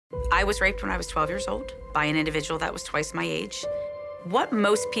I was raped when I was 12 years old by an individual that was twice my age. What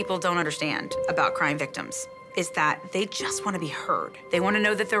most people don't understand about crime victims is that they just want to be heard. They want to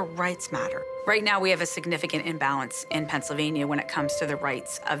know that their rights matter. Right now, we have a significant imbalance in Pennsylvania when it comes to the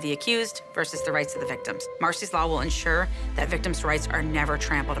rights of the accused versus the rights of the victims. Marsy's law will ensure that victims' rights are never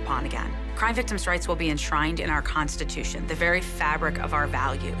trampled upon again. Crime victims' rights will be enshrined in our Constitution, the very fabric of our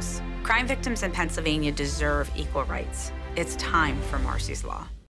values. Crime victims in Pennsylvania deserve equal rights. It's time for Marsy's law.